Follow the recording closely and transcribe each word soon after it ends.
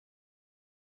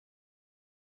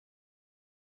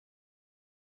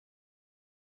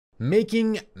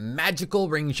Making magical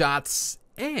ring shots,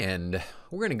 and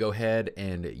we're going to go ahead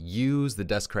and use the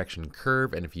dust correction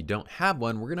curve, and if you don't have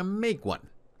one, we're going to make one.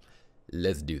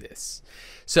 Let's do this.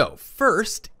 So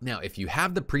first, now if you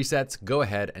have the presets, go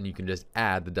ahead and you can just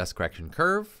add the dust correction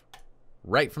curve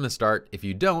right from the start. If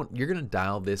you don't, you're going to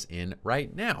dial this in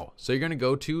right now. So you're going to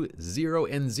go to 0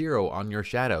 and 0 on your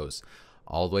shadows,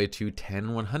 all the way to 10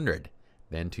 and 100,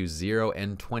 then to 0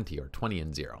 and 20, or 20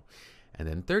 and 0, and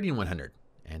then 30 and 100.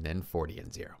 And then 40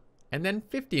 and 0, and then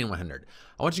 50 and 100.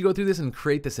 I want you to go through this and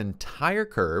create this entire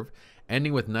curve,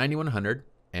 ending with 90, 100,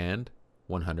 and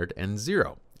 100 and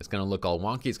 0. It's going to look all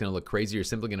wonky. It's going to look crazy. You're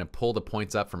simply going to pull the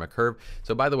points up from a curve.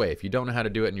 So by the way, if you don't know how to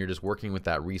do it and you're just working with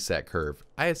that reset curve,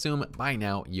 I assume by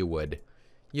now you would.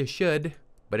 You should,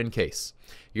 but in case.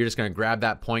 You're just going to grab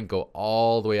that point, go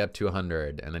all the way up to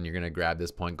 100, and then you're going to grab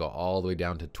this point, go all the way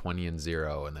down to 20 and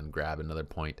 0, and then grab another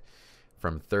point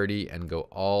from 30 and go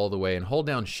all the way, and hold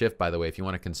down shift, by the way, if you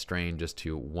want to constrain just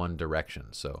to one direction.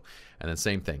 So, and then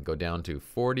same thing, go down to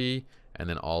 40 and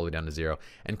then all the way down to 0,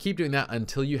 and keep doing that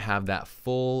until you have that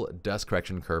full dust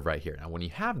correction curve right here. Now when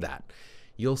you have that,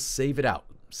 you'll save it out.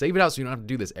 Save it out so you don't have to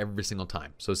do this every single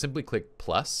time. So simply click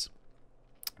plus,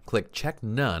 click check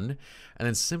none, and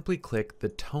then simply click the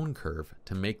tone curve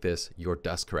to make this your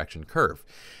dust correction curve.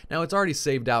 Now it's already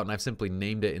saved out, and I've simply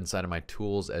named it inside of my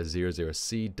tools as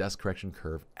 00C dust correction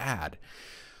curve add.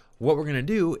 What we're gonna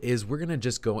do is we're gonna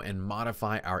just go and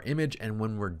modify our image, and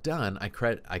when we're done, I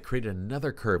created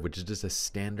another curve, which is just a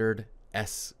standard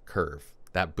S curve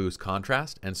that boosts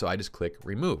contrast, and so I just click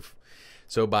remove.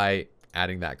 So by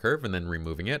adding that curve and then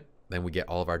removing it, then we get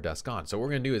all of our dust gone. So what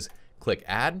we're gonna do is click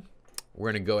add.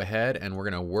 We're going to go ahead and we're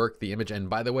going to work the image. And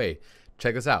by the way,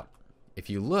 check this out. If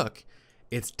you look,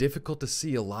 it's difficult to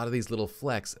see a lot of these little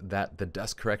flecks that the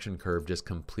dust correction curve just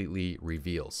completely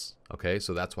reveals. Okay,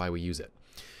 so that's why we use it.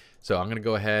 So I'm going to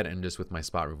go ahead and just with my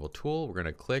spot removal tool, we're going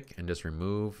to click and just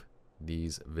remove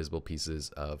these visible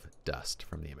pieces of dust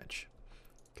from the image.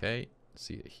 Okay,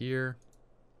 see it here.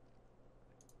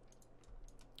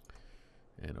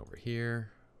 And over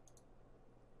here.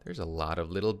 There's a lot of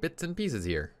little bits and pieces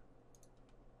here.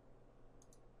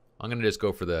 I'm going to just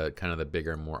go for the kind of the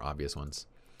bigger, more obvious ones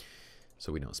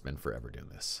so we don't spend forever doing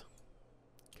this.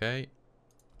 Okay.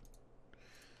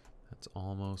 That's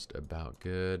almost about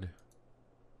good.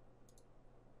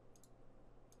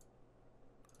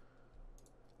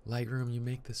 Lightroom, you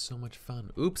make this so much fun.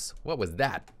 Oops, what was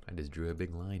that? I just drew a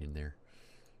big line in there.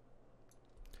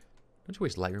 Don't you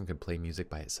wish Lightroom could play music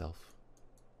by itself?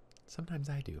 Sometimes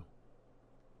I do.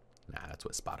 Nah, that's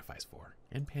what Spotify's for.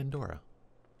 And Pandora.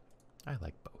 I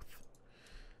like both.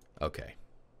 Okay.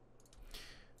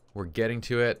 We're getting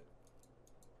to it.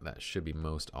 That should be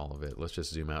most all of it. Let's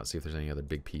just zoom out, see if there's any other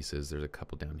big pieces. There's a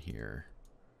couple down here.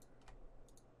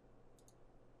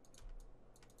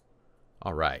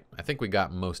 All right. I think we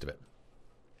got most of it.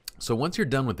 So once you're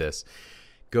done with this,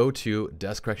 go to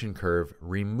dust correction curve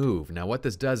remove. Now what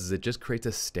this does is it just creates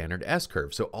a standard S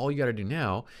curve. So all you got to do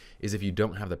now is if you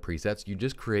don't have the presets, you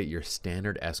just create your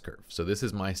standard S curve. So this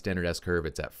is my standard S curve.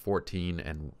 It's at 14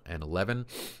 and 11.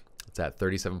 It's at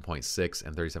 37.6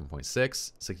 and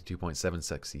 37.6, 62.7,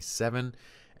 67,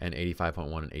 and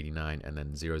 85.1 and 89, and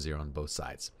then 0, 0 on both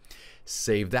sides.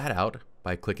 Save that out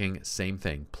by clicking same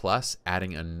thing, plus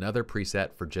adding another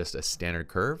preset for just a standard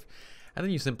curve. And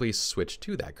then you simply switch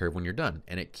to that curve when you're done,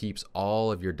 and it keeps all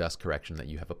of your dust correction that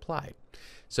you have applied.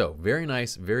 So very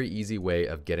nice, very easy way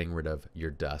of getting rid of your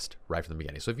dust right from the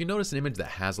beginning. So if you notice an image that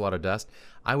has a lot of dust,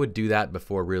 I would do that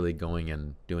before really going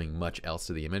and doing much else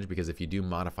to the image, because if you do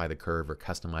modify the curve or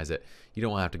customize it, you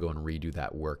don't want to have to go and redo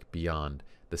that work beyond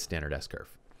the standard S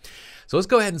curve. So let's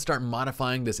go ahead and start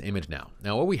modifying this image now.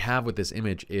 Now what we have with this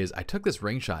image is I took this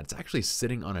ring shot. It's actually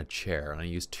sitting on a chair, and I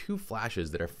used 2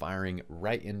 flashes that are firing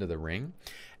right into the ring.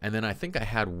 And then I think I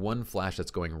had 1 flash that's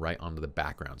going right onto the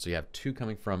background. So you have 2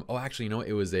 coming from, oh, actually, you know,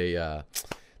 it was they're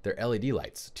LED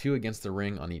lights, 2 against the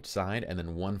ring on each side, and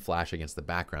then 1 flash against the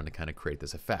background to kind of create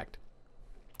this effect.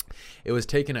 It was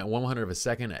taken at 1/100 of a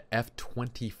second at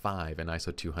f/25 and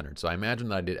ISO 200. So I imagine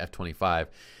that I did f/25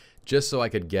 just so I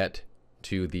could get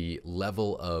to the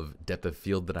level of depth of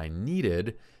field that I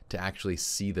needed to actually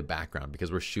see the background.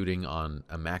 Because we're shooting on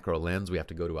a macro lens, we have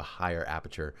to go to a higher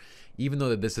aperture. Even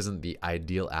though this isn't the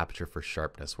ideal aperture for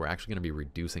sharpness, we're actually going to be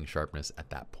reducing sharpness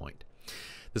at that point.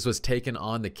 This was taken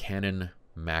on the Canon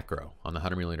macro, on the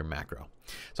 100mm macro.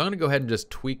 So I'm going to go ahead and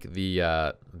just tweak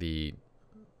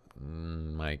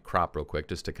my crop real quick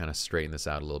just to kind of straighten this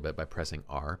out a little bit by pressing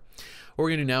R. What we're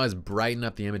going to do now is brighten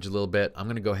up the image a little bit. I'm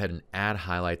going to go ahead and add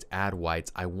highlights, add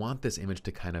whites. I want this image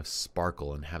to kind of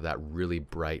sparkle and have that really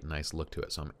bright, nice look to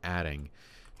it. So I'm adding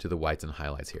to the whites and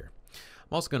highlights here.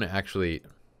 I'm also going to actually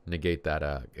negate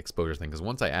that exposure thing, because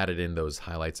once I added in those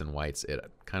highlights and whites, it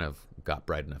kind of got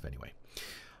bright enough anyway.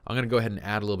 I'm going to go ahead and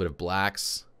add a little bit of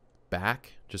blacks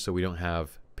back, just so we don't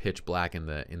have pitch black in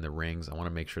the rings. I want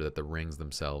to make sure that the rings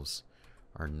themselves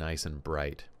are nice and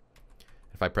bright.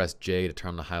 If I press J to turn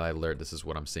on the highlight alert, this is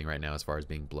what I'm seeing right now as far as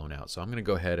being blown out. So I'm going to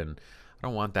go ahead and I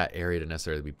don't want that area to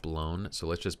necessarily be blown, so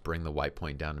let's just bring the white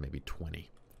point down to maybe 20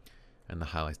 and the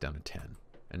highlights down to 10.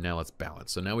 And now let's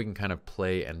balance. So now we can kind of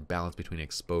play and balance between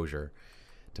exposure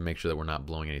to make sure that we're not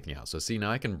blowing anything out. So see, now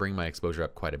I can bring my exposure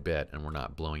up quite a bit and we're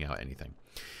not blowing out anything.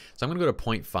 So I'm going to go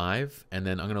to 0.5 and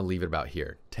then I'm going to leave it about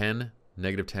here. 10,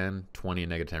 negative 10, 20, and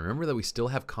negative 10. Remember that we still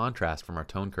have contrast from our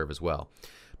tone curve as well.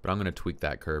 But I'm going to tweak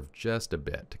that curve just a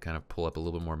bit to kind of pull up a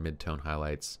little bit more mid-tone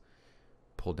highlights,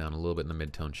 pull down a little bit in the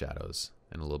mid-tone shadows,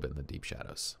 and a little bit in the deep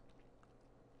shadows.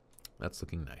 That's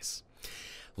looking nice.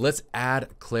 Let's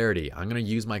add clarity. I'm going to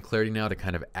use my clarity now to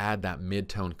kind of add that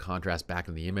mid-tone contrast back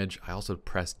in the image. I also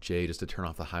pressed J just to turn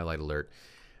off the highlight alert.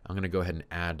 I'm going to go ahead and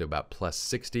add to about plus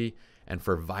 60. And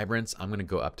for vibrance, I'm going to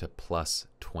go up to plus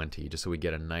 20, just so we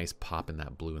get a nice pop in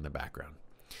that blue in the background.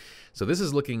 So this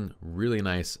is looking really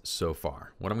nice so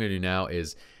far. What I'm going to do now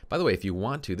is, by the way, if you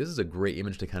want to, this is a great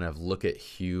image to kind of look at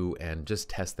hue and just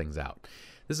test things out.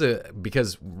 This is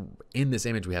because in this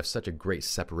image we have such a great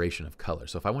separation of color.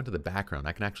 So if I went to the background,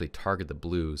 I can actually target the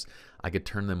blues. I could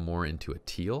turn them more into a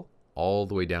teal, all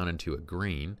the way down into a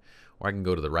green, or I can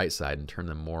go to the right side and turn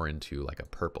them more into like a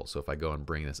purple. So if I go and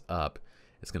bring this up,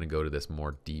 it's going to go to this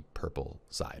more deep purple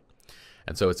side.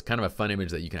 And so it's kind of a fun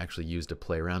image that you can actually use to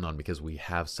play around on because we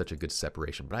have such a good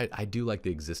separation. But I do like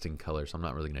the existing color, so I'm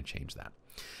not really going to change that.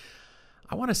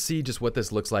 I want to see just what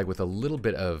this looks like with a little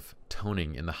bit of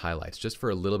toning in the highlights, just for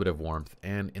a little bit of warmth.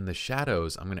 And in the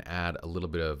shadows, I'm going to add a little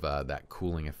bit of that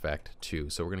cooling effect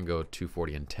too. So we're going to go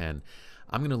 240 and 10.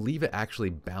 I'm going to leave it actually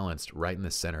balanced right in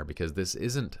the center because this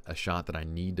isn't a shot that I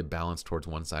need to balance towards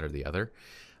one side or the other,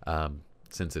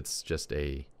 since it's just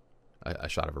a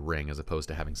shot of a ring as opposed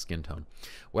to having skin tone.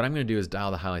 What I'm going to do is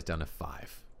dial the highlights down to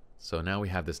 5. So now we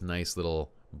have this nice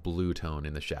little blue tone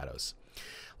in the shadows.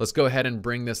 Let's go ahead and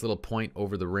bring this little point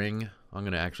over the ring. I'm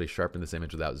going to actually sharpen this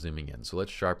image without zooming in. So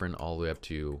let's sharpen all the way up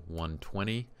to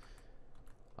 120.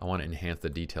 I want to enhance the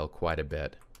detail quite a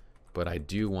bit, but I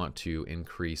do want to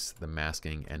increase the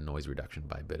masking and noise reduction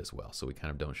by a bit as well, so we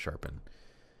kind of don't sharpen.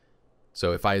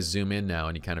 So if I zoom in now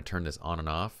and you kind of turn this on and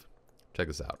off, check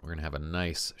this out. We're going to have a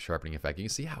nice sharpening effect. You can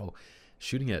see how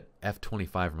shooting at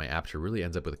f/25 for my aperture really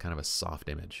ends up with a kind of a soft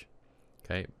image.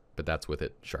 Okay, but that's with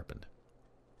it sharpened.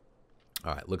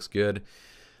 All right, looks good.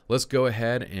 Let's go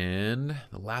ahead, and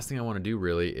the last thing I want to do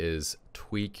really is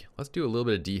tweak. Let's do a little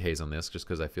bit of dehaze on this just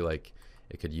because I feel like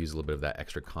it could use a little bit of that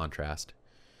extra contrast.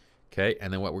 Okay,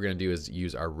 and then what we're going to do is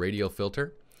use our radial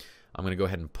filter. I'm going to go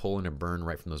ahead and pull in a burn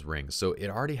right from those rings. So it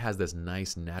already has this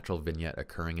nice natural vignette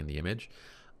occurring in the image.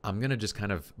 I'm going to just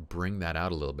kind of bring that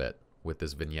out a little bit with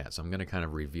this vignette. So I'm going to kind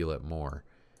of reveal it more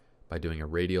by doing a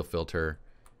radial filter,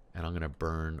 and I'm going to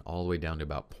burn all the way down to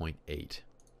about 0.8.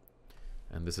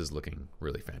 And this is looking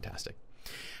really fantastic.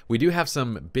 We do have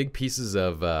some big pieces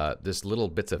of just little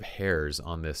bits of hairs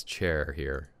on this chair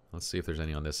here. Let's see if there's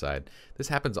any on this side. This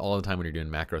happens all the time when you're doing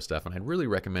macro stuff, and I'd really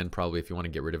recommend probably if you want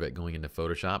to get rid of it going into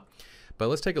Photoshop. But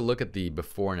let's take a look at the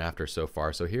before and after so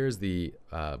far. So here's the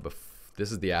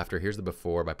this is the after. Here's the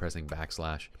before by pressing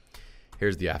backslash.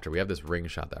 Here's the after. We have this ring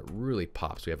shot that really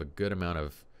pops. We have a good amount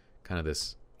of kind of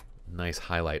this nice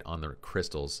highlight on the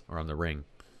crystals or on the ring.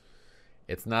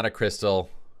 It's not a crystal,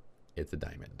 it's a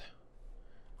diamond.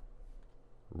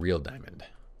 Real diamond.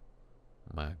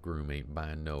 My groom ain't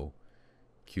buying no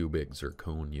cubic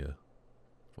zirconia,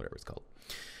 whatever it's called.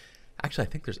 Actually, I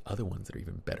think there's other ones that are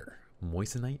even better.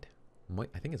 Moissanite?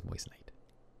 I think it's moissanite.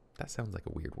 That sounds like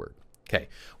a weird word. Okay,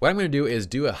 what I'm going to do is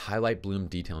do a highlight bloom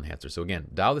detail enhancer. So again,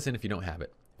 dial this in if you don't have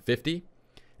it. 50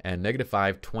 and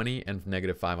 -5, 20 and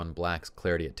 -5 on blacks,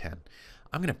 clarity at 10.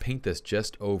 I'm going to paint this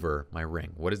just over my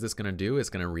ring. What is this going to do? It's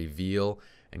going to reveal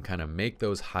and kind of make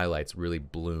those highlights really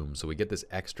bloom, so we get this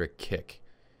extra kick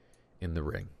in the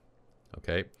ring.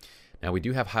 Okay. Now we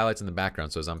do have highlights in the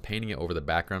background, so as I'm painting it over the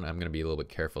background, I'm going to be a little bit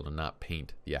careful to not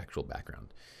paint the actual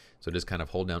background. So just kind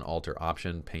of hold down Alt or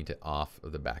Option, paint it off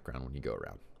of the background when you go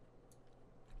around.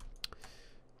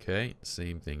 Okay,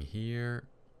 same thing here.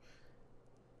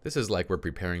 This is like we're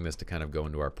preparing this to kind of go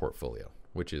into our portfolio,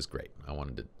 which is great. I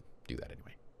wanted to do that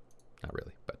anyway. Not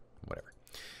really, but whatever.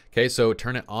 Okay, so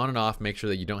turn it on and off. Make sure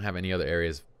that you don't have any other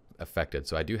areas affected.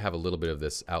 So I do have a little bit of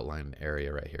this outline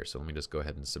area right here. So let me just go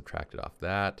ahead and subtract it off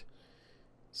that.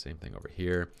 Same thing over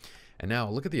here. And now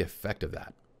look at the effect of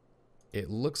that. it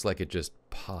looks like it just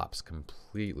pops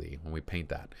completely when we paint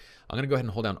that. I'm going to go ahead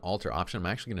and hold down Alt or Option. I'm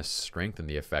actually going to strengthen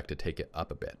the effect to take it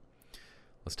up a bit.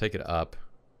 Let's take it up.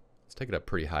 Let's take it up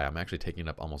pretty high. I'm actually taking it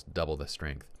up almost double the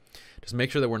strength. Just make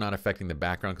sure that we're not affecting the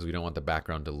background because we don't want the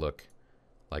background to look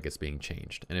like it's being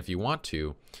changed. And if you want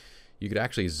to, you could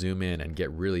actually zoom in and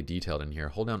get really detailed in here.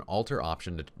 Hold down Alt or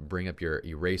Option to bring up your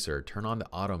eraser, turn on the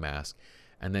auto mask,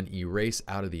 and then erase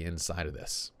out of the inside of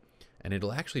this. And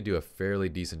it'll actually do a fairly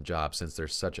decent job since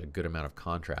there's such a good amount of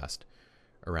contrast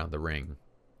around the ring.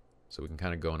 So we can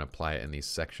kind of go and apply it in these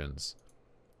sections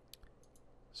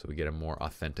so we get a more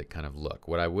authentic kind of look.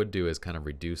 What I would do is kind of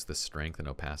reduce the strength and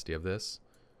opacity of this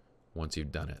once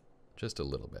you've done it, just a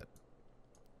little bit.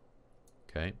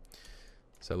 Okay,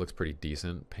 so it looks pretty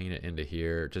decent. Paint it into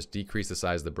here. Just decrease the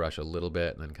size of the brush a little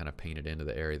bit and then kind of paint it into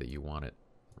the area that you want it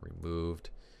removed.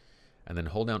 And then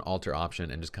hold down Alt or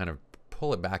Option and just kind of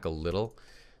pull it back a little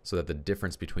so that the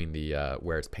difference between the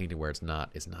where it's painted where it's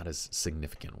not is not as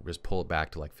significant. We'll just pull it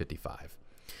back to like 55.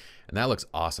 And that looks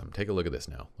awesome. Take a look at this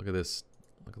now. Look at this.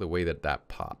 Look at the way that that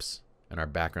pops. And our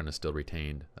background is still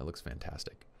retained. That looks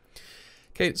fantastic.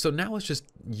 Okay, so now let's just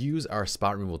use our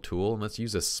spot removal tool and let's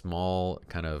use a small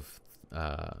kind of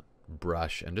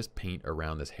brush and just paint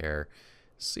around this hair.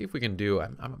 See if we can do,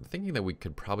 I'm thinking that we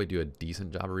could probably do a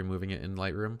decent job of removing it in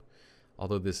Lightroom,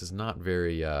 although this is not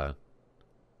very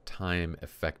time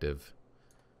effective.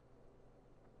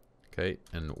 Okay,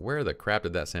 and where the crap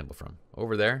did that sample from?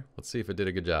 Over there? Let's see if it did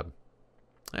a good job.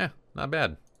 Yeah, not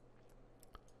bad.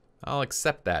 I'll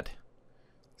accept that.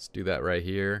 Let's do that right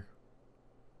here.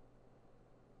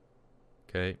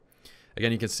 Okay.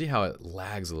 Again, you can see how it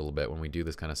lags a little bit when we do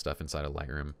this kind of stuff inside of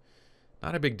Lightroom.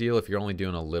 Not a big deal if you're only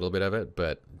doing a little bit of it,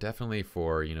 but definitely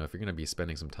for, you know, if you're going to be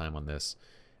spending some time on this,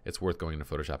 it's worth going into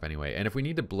Photoshop anyway. And if we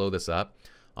need to blow this up,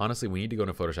 honestly, we need to go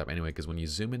into Photoshop anyway, because when you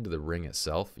zoom into the ring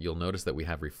itself, you'll notice that we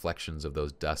have reflections of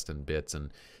those dust and bits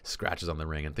and scratches on the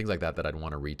ring and things like that that I'd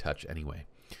want to retouch anyway.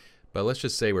 But let's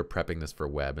just say we're prepping this for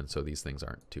web, and so these things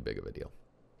aren't too big of a deal.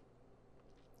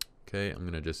 Okay, I'm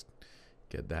going to just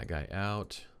get that guy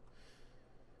out.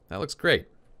 That looks great.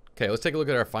 Okay, let's take a look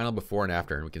at our final before and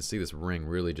after, and we can see this ring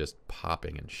really just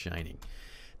popping and shining.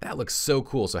 That looks so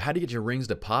cool. So how do you get your rings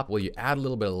to pop? Well, you add a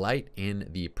little bit of light in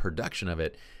the production of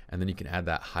it, and then you can add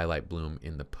that highlight bloom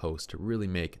in the post to really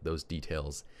make those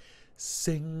details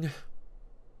sing.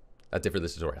 That's it for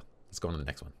this tutorial. Let's go on to the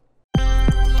next one.